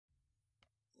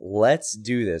Let's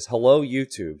do this. Hello,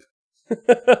 YouTube.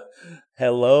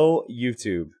 Hello,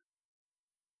 YouTube.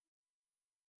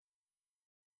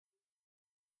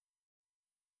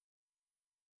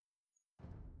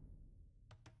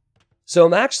 So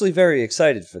I'm actually very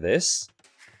excited for this.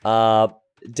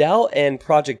 DauT and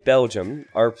Project Belgium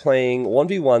are playing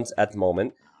 1v1s at the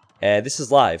moment. And this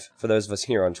is live for those of us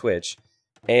here on Twitch.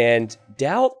 And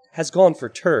DauT has gone for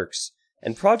Turks.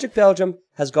 And Project Belgium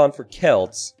has gone for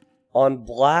Celts on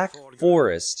Black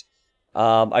Forest.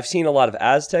 I've seen a lot of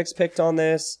Aztecs picked on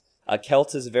this.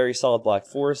 Celts is a very solid Black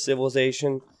Forest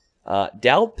civilization.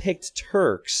 DauT picked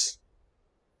Turks.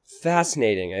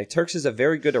 Fascinating. Turks is a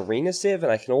very good arena civ,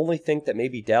 and I can only think that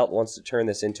maybe DauT wants to turn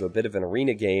this into a bit of an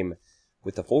arena game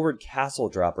with a forward castle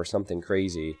drop or something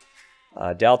crazy.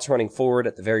 DauT's running forward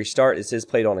at the very start. This is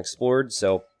played on Explored,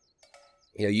 so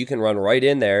you can run right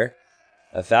in there.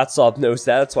 Fatsob knows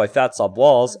that. That's why Fatsob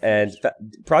walls, and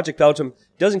Project Belgium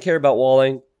doesn't care about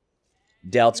walling.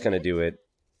 DauT's going to do it.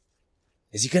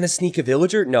 Is he going to sneak a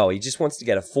villager? No, he just wants to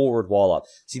get a forward wall up.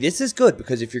 See, this is good,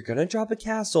 because if you're going to drop a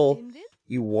castle,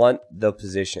 you want the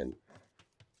position.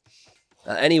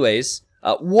 Anyways,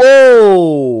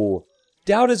 whoa!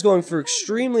 DauT is going for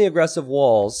extremely aggressive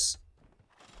walls.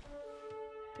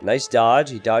 Nice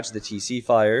dodge. He dodged the TC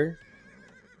fire.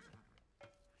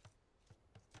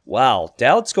 Wow,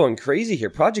 DauT's going crazy here.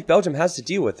 Project Belgium has to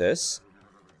deal with this.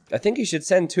 I think he should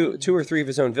send two or three of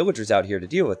his own villagers out here to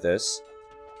deal with this.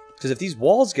 Because if these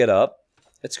walls get up,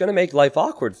 it's going to make life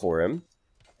awkward for him.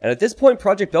 And at this point,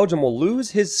 Project Belgium will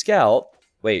lose his scout.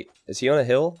 Wait, is he on a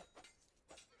hill?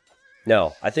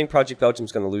 No, I think Project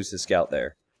Belgium's going to lose his scout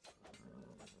there.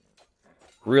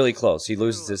 Really close. He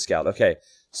loses his scout. Okay,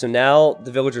 so now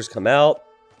the villagers come out.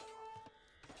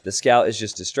 The scout is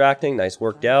just distracting. Nice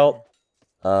worked out.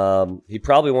 He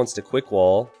probably wants to quick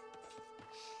wall.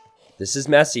 This is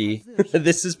messy.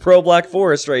 This is pro Black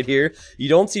Forest right here. You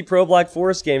don't see pro Black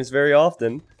Forest games very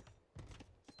often.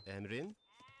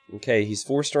 Okay, he's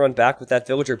forced to run back with that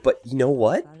villager, but you know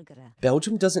what?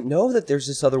 Belgium doesn't know that there's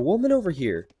this other woman over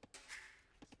here.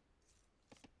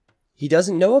 He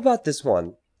doesn't know about this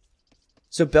one.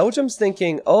 So Belgium's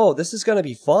thinking, oh, this is going to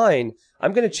be fine.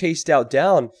 I'm going to chase DauT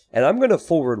down, and I'm going to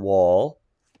forward wall.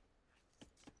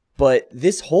 But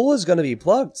this hole is going to be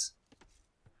plugged.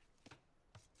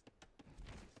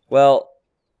 Well,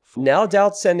 now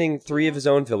DauT's sending 3 of his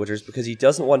own villagers because he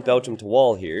doesn't want Belgium to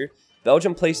wall here.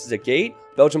 Belgium places a gate.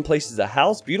 Belgium places a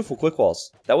house. Beautiful quick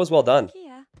walls. That was well done.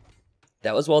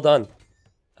 That was well done.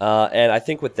 And I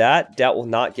think with that, DauT will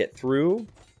not get through.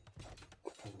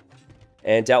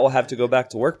 And DauT will have to go back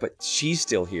to work, but she's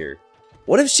still here.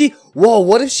 What if she... Whoa,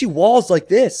 what if she walls like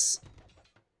this?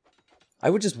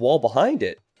 I would just wall behind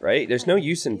it, right? There's no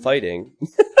use in fighting.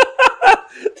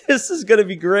 This is going to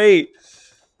be great.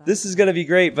 This is going to be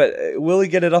great, but will he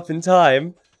get it up in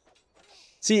time?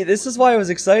 See, this is why I was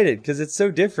excited, because it's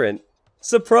so different.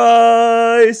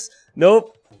 Surprise!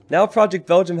 Nope. Now Project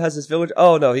Belgium has this village.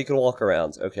 Oh, no, he can walk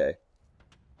around. Okay.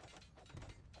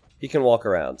 He can walk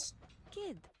around.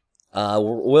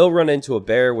 We'll run into a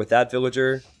bear with that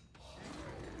villager.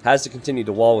 Has to continue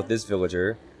to wall with this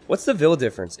villager. What's the vill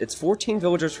difference? It's 14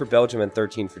 villagers for Belgium and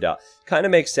 13 for DauT. Kind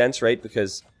of makes sense, right?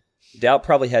 Because DauT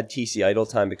probably had TC idle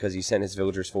time because he sent his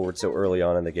villagers forward so early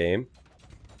on in the game.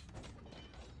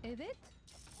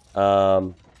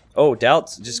 Oh,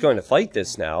 DauT's just going to fight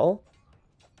this now.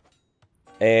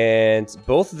 And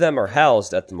both of them are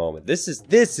housed at the moment. This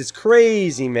is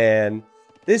crazy, man.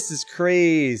 This is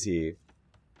crazy.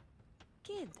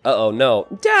 Uh-oh, no.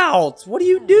 DauT, what are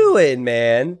you doing,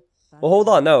 man? Well, hold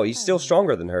on. No, he's still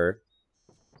stronger than her.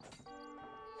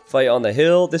 Fight on the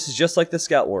hill. This is just like the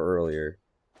scout war earlier.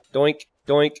 Doink,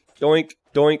 doink, doink,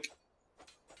 doink.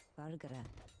 I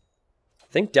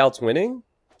think DauT's winning.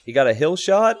 He got a hill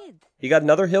shot. He got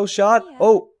another hill shot.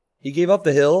 Oh, he gave up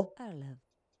the hill.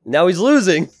 Now he's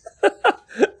losing.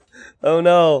 Oh,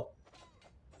 no.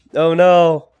 Oh,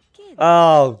 no.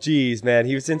 Oh, jeez, man.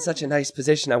 He was in such a nice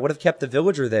position. I would have kept the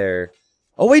villager there.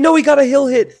 Oh, wait, no, he got a hill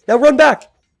hit. Now run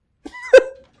back.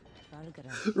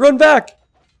 Run back.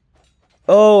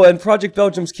 Oh, and Project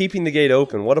Belgium's keeping the gate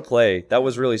open. What a play. That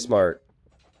was really smart.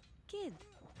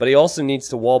 But he also needs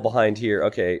to wall behind here.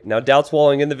 Okay, now DauT's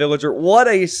walling in the villager. What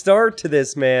a start to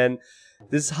this, man.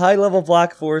 This high-level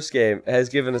Black Forest game has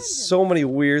given us so many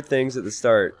weird things at the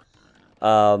start.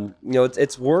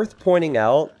 It's worth pointing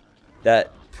out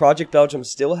that Project Belgium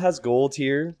still has gold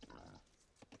here.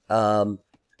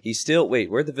 He's still...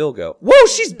 Wait, where'd the Vill go? Whoa,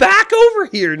 she's back over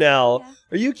here now!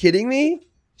 Are you kidding me?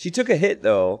 She took a hit,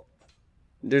 though.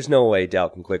 There's no way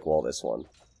DauT can quick wall this one.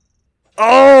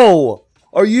 Oh!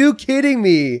 Are you kidding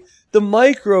me? The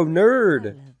micro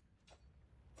nerd!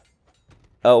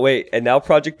 Oh, wait, and now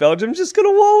Project Belgium's just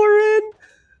gonna wall her in?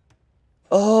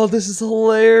 Oh, this is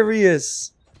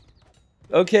hilarious!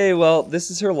 Okay, well, this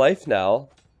is her life now.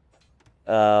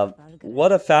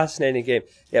 What a fascinating game.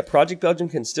 Yeah, Project Belgium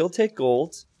can still take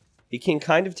gold. He can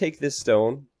kind of take this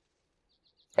stone.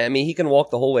 I mean, he can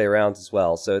walk the whole way around as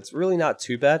well, so it's really not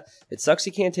too bad. It sucks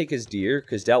he can't take his deer,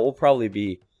 because DauT will probably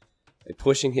be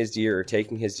pushing his deer or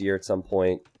taking his deer at some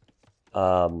point.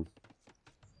 I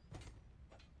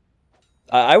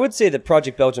would say that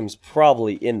Project Belgium's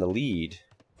probably in the lead,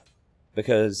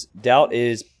 because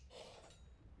DauT's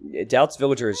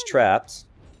villager is trapped.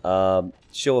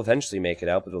 She'll eventually make it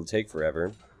out, but it'll take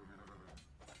forever.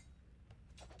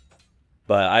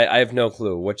 But I have no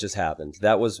clue what just happened.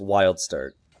 That was wild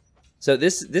start. So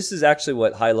this is actually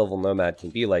what high-level Nomad can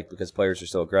be like, because players are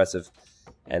so aggressive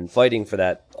and fighting for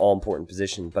that all-important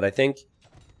position. But I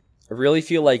really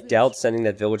feel like DauT sending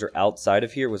that villager outside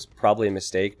of here was probably a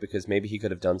mistake, because maybe he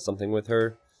could have done something with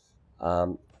her.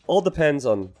 All depends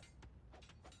on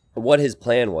what his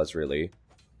plan was, really.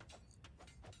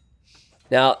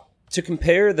 Now, to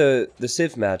compare the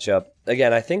Civ matchup,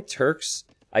 again, I think Turks,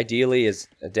 ideally, is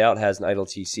DauT has an idle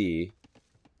TC.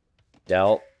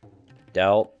 DauT.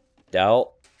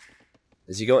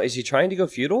 Is he trying to go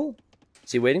feudal?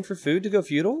 Is he waiting for food to go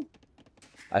feudal?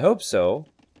 I hope so.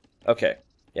 Okay.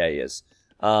 Yeah, he is.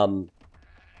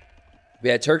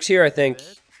 Yeah, Turks here, I think,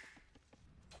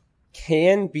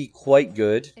 can be quite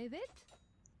good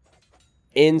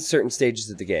in certain stages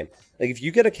of the game. Like, if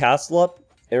you get a castle up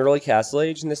in early castle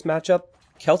age in this matchup,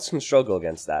 Celts can struggle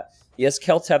against that. Yes,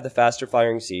 Celts have the faster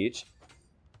firing siege,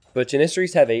 but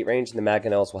Janissaries have 8 range and the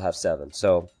Mangonels will have 7,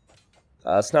 so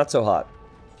it's not so hot.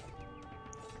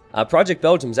 Project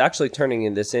Belgium's actually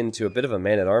turning this into a bit of a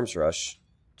man-at-arms rush.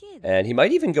 And he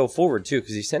might even go forward, too,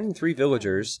 because he's sending 3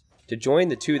 villagers to join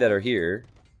the 2 that are here.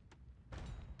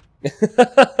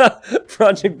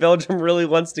 Project Belgium really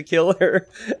wants to kill her,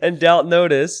 and DauT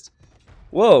noticed.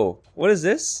 Whoa, what is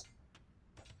this?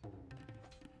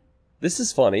 This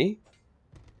is funny.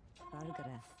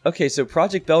 Okay, so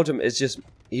Project Belgium is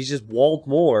he's just walled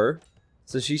more,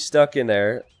 so she's stuck in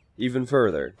there even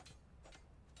further.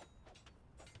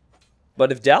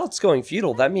 But if DauT's going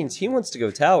feudal, that means he wants to go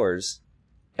towers.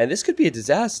 And this could be a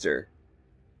disaster.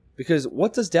 Because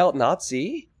what does DauT not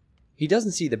see? He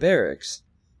doesn't see the barracks.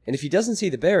 And if he doesn't see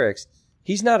the barracks,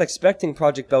 he's not expecting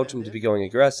Project Belgium to be going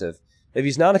aggressive. If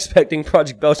he's not expecting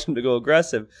Project Belgium to go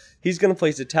aggressive, he's going to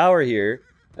place a tower here,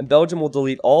 and Belgium will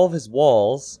delete all of his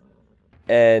walls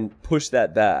and push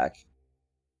that back.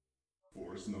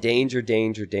 Danger,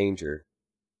 danger, danger.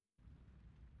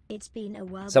 It's been a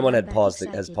while. Someone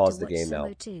has paused the game now.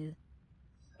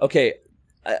 Okay,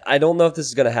 I don't know if this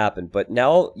is going to happen, but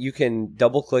now you can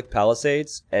double-click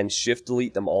Palisades and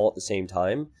shift-delete them all at the same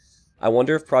time. I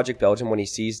wonder if Project Belgium, when he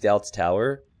sees DauT's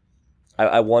tower,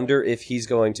 I wonder if he's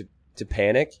going to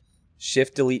panic,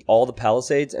 shift-delete all the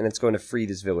Palisades, and it's going to free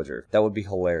this villager. That would be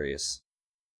hilarious.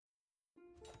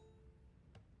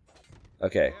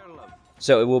 Okay,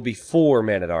 so it will be 4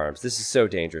 man-at-arms. This is so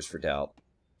dangerous for DauT.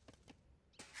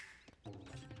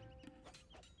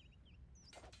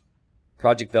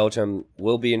 Project Belgium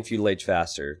will be in feudal age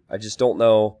faster. I just don't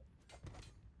know.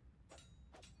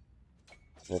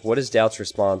 Like, what is DauT's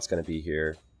response going to be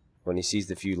here when he sees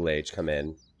the feudal age come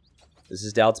in? This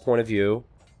is DauT's point of view.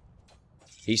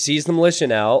 He sees the militia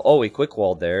now. Oh, he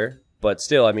quick-walled there. But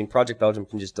still, I mean, Project Belgium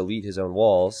can just delete his own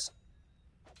walls.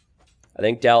 I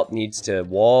think DauT needs to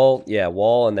wall. Yeah,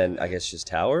 wall and then, I guess, just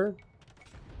tower.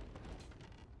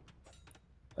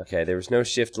 Okay, there was no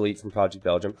shift delete from Project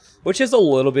Belgium, which is a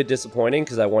little bit disappointing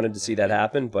because I wanted to see that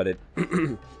happen, but it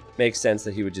makes sense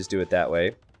that he would just do it that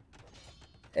way.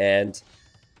 And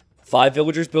 5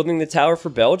 villagers building the tower for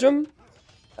Belgium.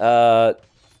 3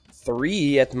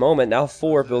 at the moment, now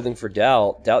 4 building for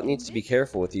DauT. DauT needs to be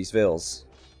careful with these vills.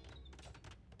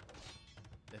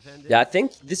 Yeah, I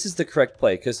think this is the correct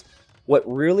play, because what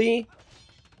really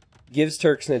gives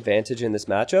Turks an advantage in this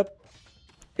matchup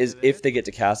is if they get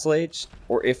to Castle Age,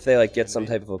 or if they like get some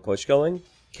type of a push going.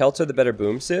 Celts are the better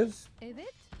boom civ.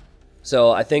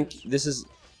 So I think this is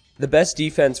the best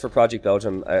defense for Project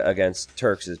Belgium against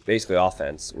Turks is basically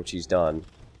offense, which he's done.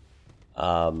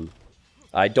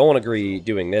 I don't agree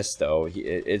doing this, though.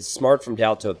 It's smart from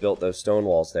DauT to have built those stone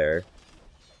walls there.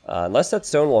 Unless that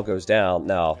stone wall goes down,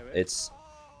 no, it's...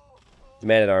 The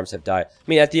man-at-arms have died. I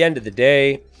mean, at the end of the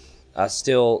day,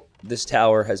 still, this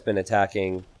tower has been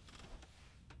attacking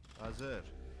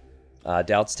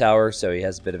DauT's tower, so he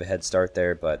has a bit of a head start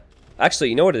there, but... Actually,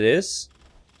 you know what it is?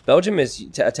 Belgium is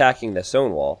attacking the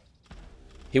stone wall.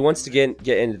 He wants to get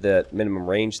into the minimum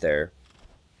range there.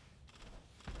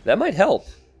 That might help.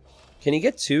 Can he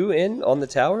get 2 in on the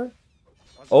tower?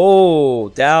 Oh,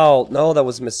 DauT. No, that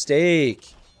was a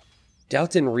mistake.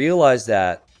 DauT didn't realize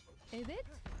that.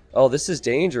 Oh, this is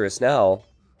dangerous now.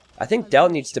 I think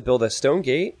DauT needs to build a stone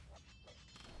gate.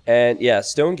 And, yeah,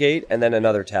 stone gate and then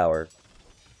another tower.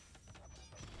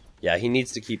 Yeah, he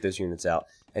needs to keep those units out.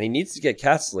 And he needs to get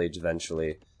Castle Age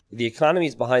eventually. The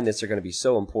economies behind this are going to be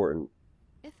so important.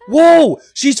 Whoa!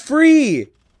 She's free!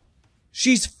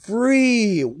 She's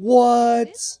free!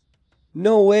 What?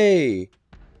 No way.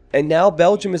 And now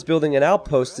Belgium is building an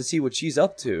outpost to see what she's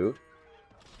up to.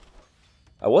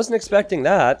 I wasn't expecting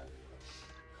that.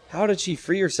 How did she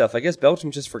free herself? I guess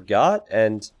Belgium just forgot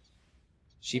and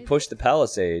she pushed the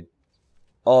palisade.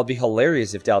 Oh, it'd be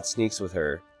hilarious if DauT sneaks with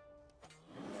her.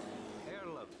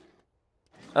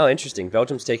 Oh, interesting.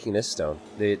 Belgium's taking this stone.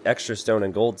 The extra stone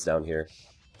and gold's down here.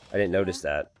 I didn't notice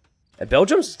that. And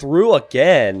Belgium's through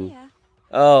again.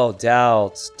 Oh,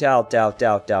 DauT.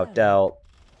 DauT.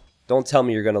 Don't tell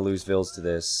me you're going to lose Vils to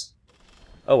this.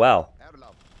 Oh, wow.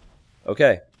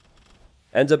 Okay.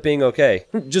 Ends up being okay.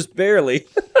 Just barely.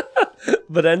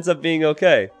 But ends up being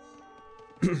okay.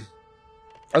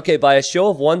 Okay, by a show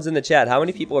of ones in the chat, how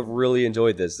many people have really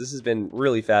enjoyed this? This has been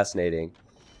really fascinating.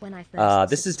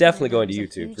 This is definitely going to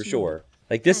YouTube, for sure.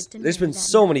 Like this, there's been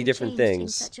so many different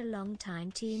things. Such a long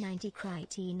time. T90 cry,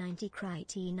 T90 cry,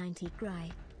 T90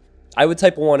 cry. I would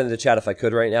type a 1 in the chat if I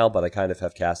could right now, but I kind of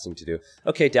have casting to do.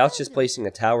 Okay, DauT's just placing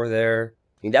a tower there.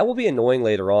 I mean, that will be annoying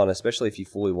later on, especially if he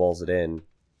fully walls it in.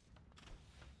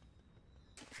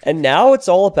 And now it's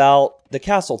all about the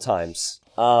castle times.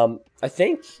 I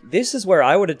think this is where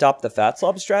I would adopt the fat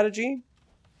slob strategy.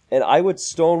 And I would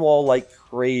stonewall like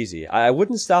crazy. I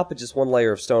wouldn't stop at just 1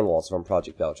 layer of stonewalls from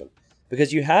Project Belgium.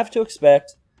 Because you have to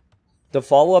expect the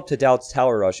follow-up to DauT's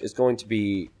tower rush is going to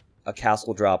be a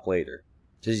castle drop later.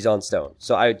 Because he's on stone.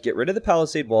 So I would get rid of the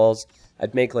palisade walls.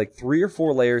 I'd make like 3 or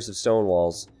 4 layers of stone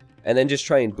walls. And then just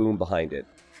try and boom behind it.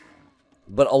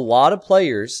 But a lot of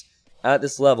players at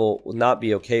this level will not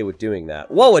be okay with doing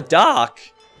that. Whoa, a dock!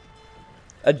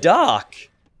 A dock!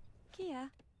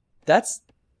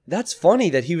 That's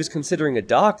funny that he was considering a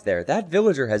dock there. That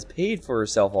villager has paid for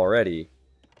herself already.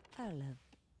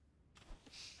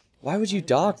 Why would you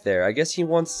dock there? I guess he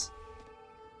wants...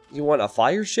 You want a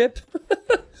fire ship?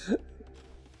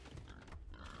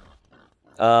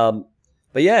 But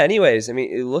yeah, anyways, I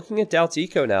mean, looking at DauT's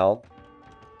eco now,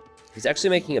 he's actually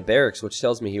making a barracks, which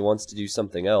tells me he wants to do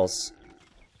something else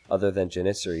other than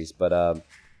janissaries, but,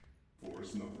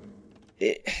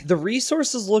 the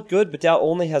resources look good, but DauT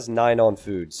only has 9 on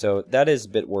food, so that is a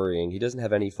bit worrying. He doesn't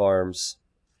have any farms.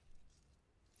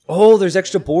 Oh, there's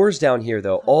extra boars down here,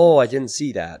 though. Oh, I didn't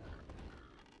see that.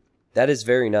 That is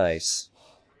very nice.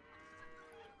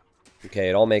 Okay,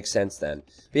 it all makes sense then.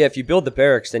 But yeah, if you build the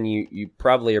barracks, then you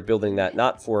probably are building that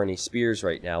not for any spears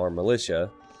right now or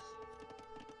militia,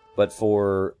 but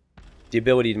for the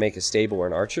ability to make a stable or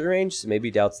an archer range. So maybe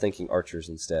DauT's thinking archers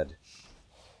instead.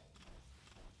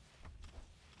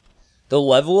 The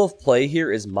level of play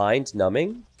here is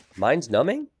mind-numbing.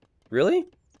 Mind-numbing? Really?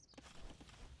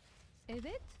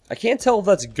 I can't tell if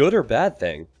that's a good or bad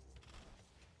thing.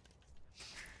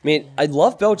 I mean, I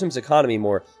love Belgium's economy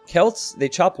more. Celts, they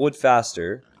chop wood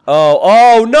faster.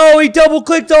 Oh no, he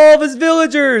double-clicked all of his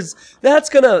villagers! That's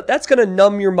gonna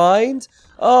numb your mind.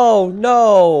 Oh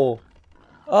no.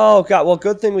 Oh god, well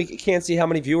good thing we can't see how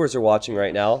many viewers are watching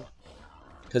right now.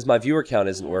 Because my viewer count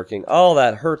isn't working. Oh,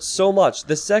 that hurts so much.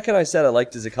 The second I said I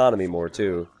liked his economy more,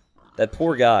 too. That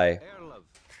poor guy.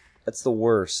 That's the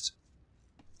worst.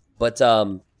 But,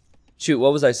 shoot,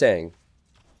 what was I saying?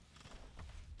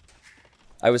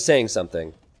 I was saying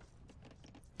something.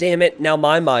 Damn it, now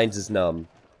my mind is numb.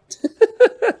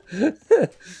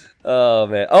 Oh,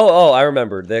 man. Oh, I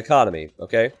remembered. The economy,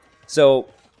 okay? So,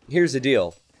 here's the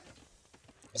deal.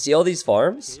 See all these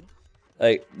farms?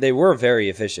 Like, they were very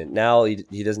efficient. Now,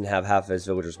 he doesn't have half of his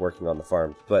villagers working on the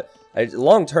farm. But,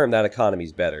 long term, that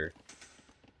economy's better.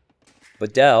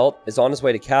 But DauT is on his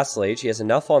way to Castle Age. He has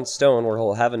enough on stone where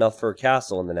he'll have enough for a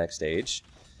castle in the next age.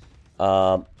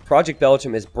 Project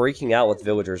Belgium is breaking out with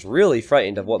villagers, really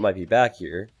frightened of what might be back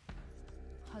here.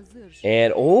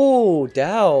 And, oh,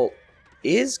 DauT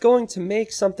is going to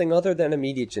make something other than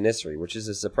immediate janissary, which is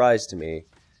a surprise to me.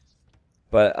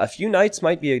 But a few knights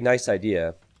might be a nice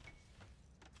idea.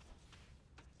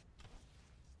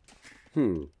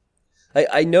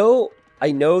 I know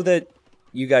that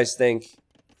you guys think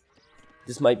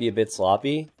this might be a bit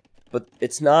sloppy, but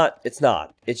it's not.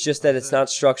 It's just that it's not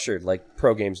structured like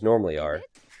pro games normally are.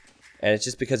 And it's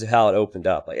just because of how it opened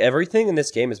up. Like, everything in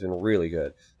this game has been really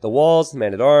good. The walls, the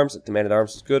man-at-arms. The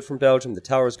man-at-arms was good from Belgium. The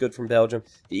tower was good from Belgium.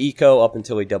 The eco, up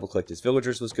until he double-clicked his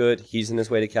villagers, was good. He's in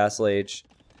his way to Castle Age.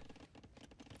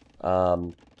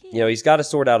 You know, he's got to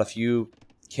sort out a few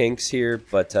kinks here,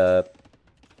 but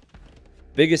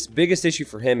biggest issue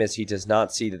for him is he does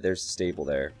not see that there's a stable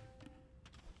there.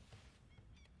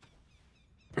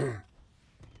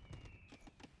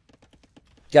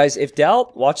 Guys, if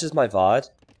DauT watches my VOD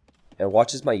and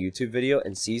watches my YouTube video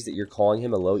and sees that you're calling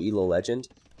him a low elo legend,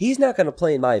 he's not going to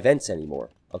play in my events anymore,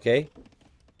 okay?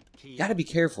 You got to be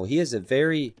careful. He is a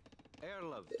very...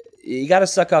 You got to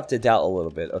suck up to DauT a little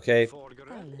bit, okay?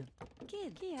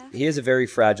 He has a very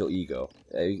fragile ego.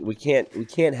 We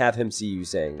can't have him see you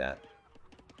saying that.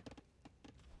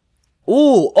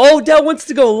 Ooh, oh, DauT wants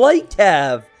to go light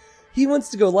cav. He wants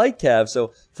to go light cav.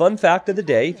 So, fun fact of the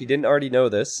day, if you didn't already know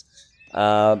this,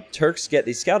 Turks get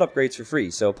these scout upgrades for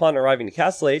free. So upon arriving to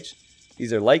Castle Age,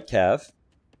 these are light cav.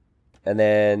 And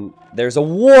then there's a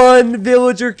 1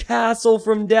 villager castle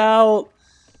from DauT.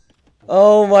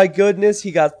 Oh my goodness,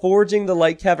 he got forging. The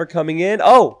light cav are coming in.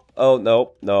 Oh,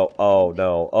 no, no, oh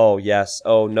no, oh yes,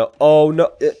 oh no,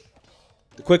 the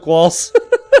quick walls.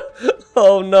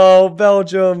 Oh no,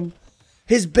 Belgium.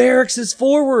 His barracks is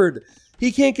forward.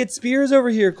 He can't get spears over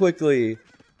here quickly.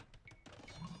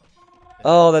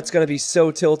 Oh, that's going to be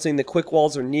so tilting. The quick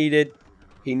walls are needed.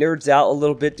 He nerds out a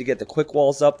little bit to get the quick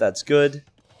walls up. That's good.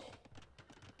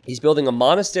 He's building a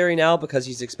monastery now because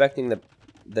he's expecting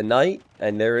the knight.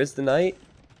 And there is the knight.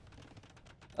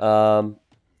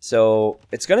 So,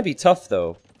 it's going to be tough,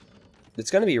 though.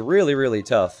 It's going to be really, really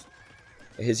tough.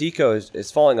 His eco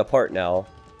is falling apart now.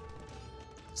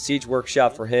 Siege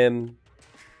workshop for him.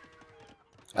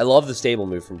 I love the stable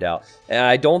move from DauT. And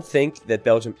I don't think that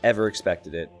Belgium ever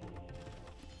expected it.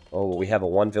 Oh, we have a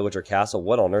 1 villager castle.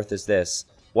 What on earth is this?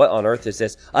 What on earth is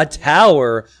this? A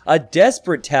tower! A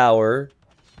desperate tower!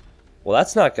 Well,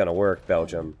 that's not gonna work,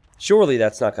 Belgium. Surely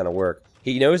that's not gonna work.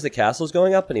 He knows the castle's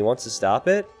going up and he wants to stop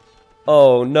it?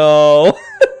 Oh, no!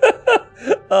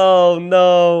 Oh,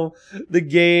 no! The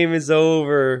game is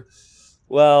over.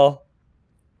 Well,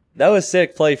 that was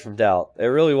sick play from DauT. It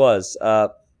really was.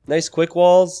 Nice quick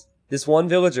walls. This 1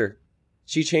 villager.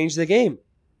 She changed the game.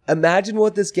 Imagine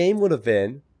what this game would have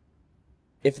been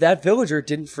if that villager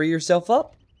didn't free herself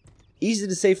up. Easy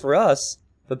to say for us,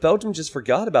 but Belgium just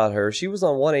forgot about her. She was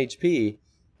on 1 HP,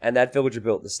 and that villager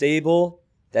built the stable.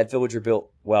 That villager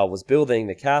was building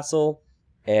the castle,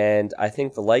 and I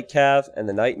think the light cav and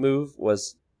the knight move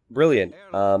was brilliant.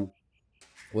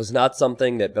 Was not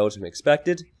something that Belgium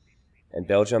expected, and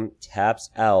Belgium taps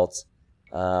out.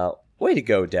 Way to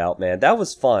go, DauT, man. That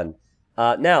was fun.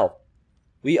 Now,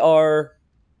 we are...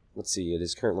 Let's see, it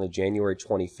is currently January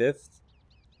 25th.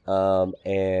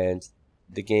 And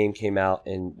the game came out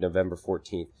in November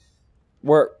 14th.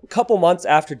 We're a couple months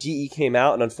after DE came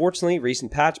out, and unfortunately,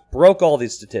 recent patch broke all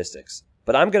these statistics.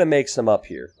 But I'm going to make some up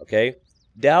here, okay?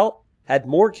 DauT had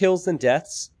more kills than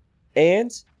deaths,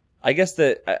 and I guess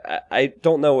I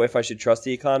don't know if I should trust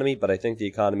the economy, but I think the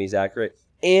economy is accurate.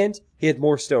 And he had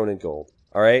more stone and gold,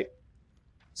 alright?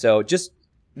 So just...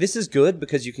 This is good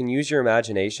because you can use your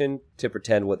imagination to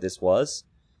pretend what this was.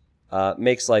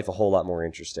 Makes life a whole lot more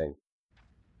interesting.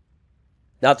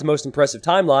 Not the most impressive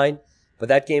timeline, but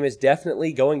that game is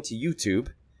definitely going to YouTube.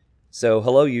 So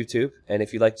hello YouTube, and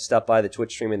if you'd like to stop by the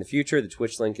Twitch stream in the future, the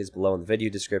Twitch link is below in the video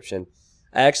description.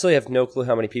 I actually have no clue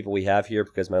how many people we have here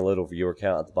because my little viewer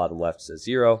count at the bottom left says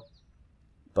 0.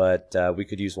 But we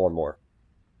could use 1 more.